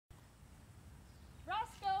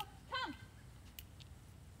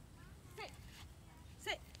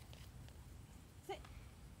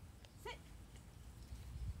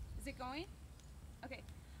going? Okay.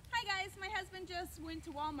 Hi guys, my husband just went to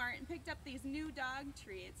Walmart and picked up these new dog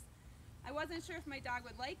treats. I wasn't sure if my dog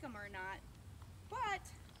would like them or not, but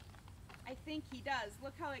I think he does.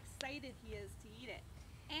 Look how excited he is to eat it,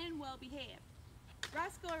 and well behaved.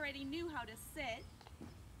 Roscoe already knew how to sit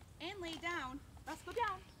and lay down. Roscoe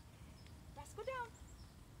down. Roscoe down.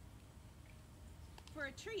 For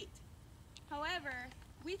a treat. However,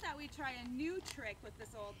 we thought we'd try a new trick with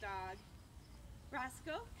this old dog.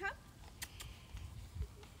 Roscoe, come.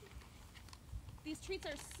 These treats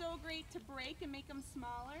are so great to break and make them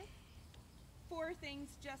smaller. 4 things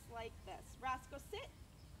just like this. Roscoe, sit.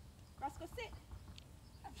 Roscoe, sit.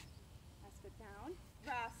 Roscoe, down.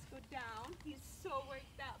 Roscoe, down. He's so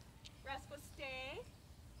worked up. Roscoe, stay.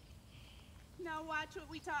 Now watch what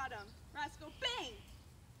we taught him. Roscoe, bang!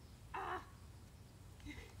 Ah!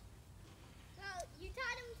 Well, you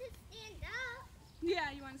taught him to stand up. Yeah,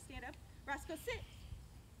 you want to stand up? Roscoe, sit.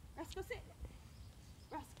 Roscoe, sit.